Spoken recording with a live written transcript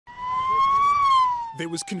There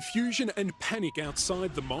was confusion and panic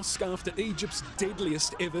outside the mosque after Egypt's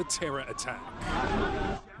deadliest ever terror attack.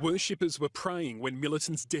 Worshippers were praying when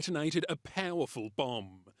militants detonated a powerful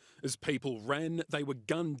bomb. As people ran, they were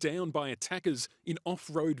gunned down by attackers in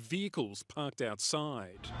off-road vehicles parked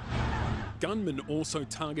outside. Gunmen also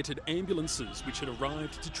targeted ambulances which had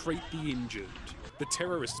arrived to treat the injured. The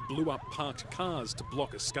terrorists blew up parked cars to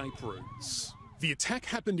block escape routes. The attack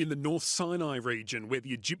happened in the North Sinai region, where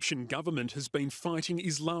the Egyptian government has been fighting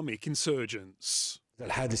Islamic insurgents.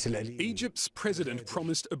 Egypt's president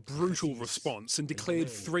promised a brutal response and declared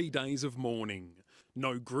 3 days of mourning.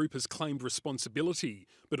 No group has claimed responsibility,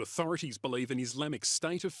 but authorities believe an Islamic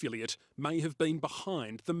State affiliate may have been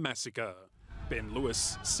behind the massacre. Ben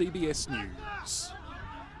Lewis, CBS News.